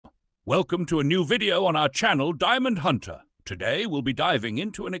Welcome to a new video on our channel, Diamond Hunter. Today we'll be diving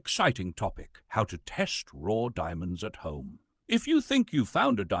into an exciting topic, how to test raw diamonds at home. If you think you've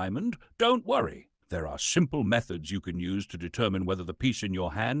found a diamond, don't worry. There are simple methods you can use to determine whether the piece in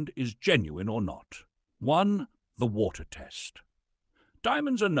your hand is genuine or not. 1. The water test.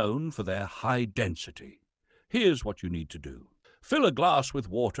 Diamonds are known for their high density. Here's what you need to do. Fill a glass with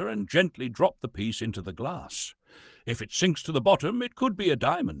water and gently drop the piece into the glass. If it sinks to the bottom, it could be a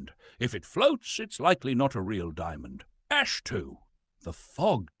diamond. If it floats, it's likely not a real diamond. Ash 2. The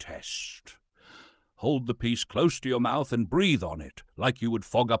fog test. Hold the piece close to your mouth and breathe on it, like you would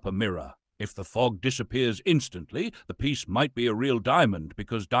fog up a mirror. If the fog disappears instantly, the piece might be a real diamond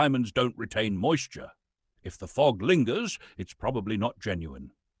because diamonds don't retain moisture. If the fog lingers, it's probably not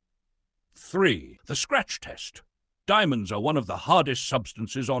genuine. 3. The scratch test. Diamonds are one of the hardest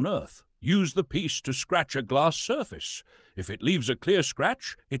substances on Earth. Use the piece to scratch a glass surface. If it leaves a clear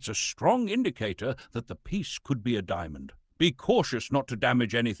scratch, it's a strong indicator that the piece could be a diamond. Be cautious not to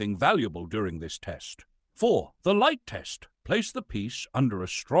damage anything valuable during this test. 4. The light test. Place the piece under a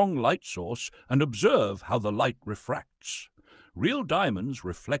strong light source and observe how the light refracts. Real diamonds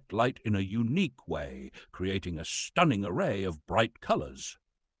reflect light in a unique way, creating a stunning array of bright colors.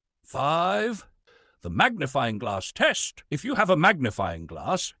 5. The magnifying glass test. If you have a magnifying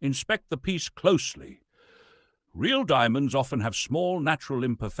glass, inspect the piece closely. Real diamonds often have small natural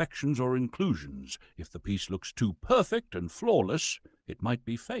imperfections or inclusions. If the piece looks too perfect and flawless, it might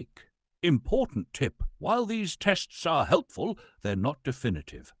be fake. Important tip: while these tests are helpful, they're not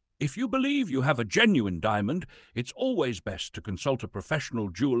definitive. If you believe you have a genuine diamond, it's always best to consult a professional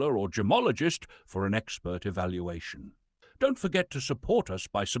jeweler or gemologist for an expert evaluation. Don't forget to support us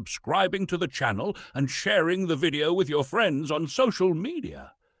by subscribing to the channel and sharing the video with your friends on social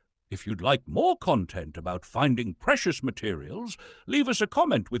media. If you'd like more content about finding precious materials, leave us a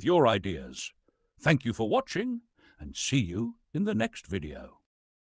comment with your ideas. Thank you for watching, and see you in the next video.